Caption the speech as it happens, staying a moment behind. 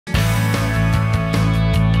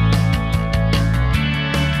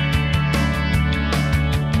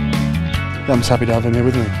I'm just happy to have him here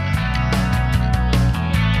with me.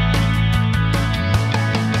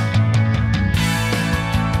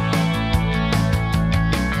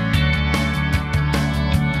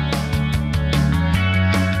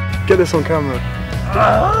 Get this on camera.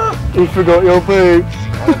 You forgot your boots.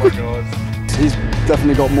 Oh my god. He's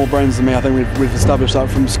definitely got more brains than me. I think we've established that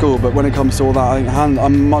from school. But when it comes to all that, I think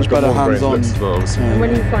I'm much better hands-on.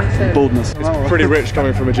 When you find it. Baldness. It's pretty rich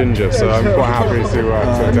coming from a ginger, so I'm quite happy to take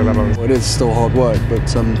that on. It is still hard work,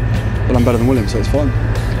 but I'm better than William, so it's fine.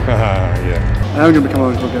 Yeah. I am going to become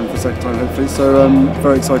uncle again for the second time, hopefully. So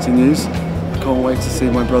very exciting news. I can't wait to see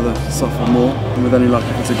my brother suffer more. And with any luck,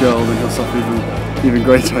 if it's a girl, then he'll suffer even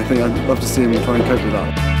greater. I think I'd love to see him try and cope with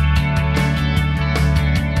that.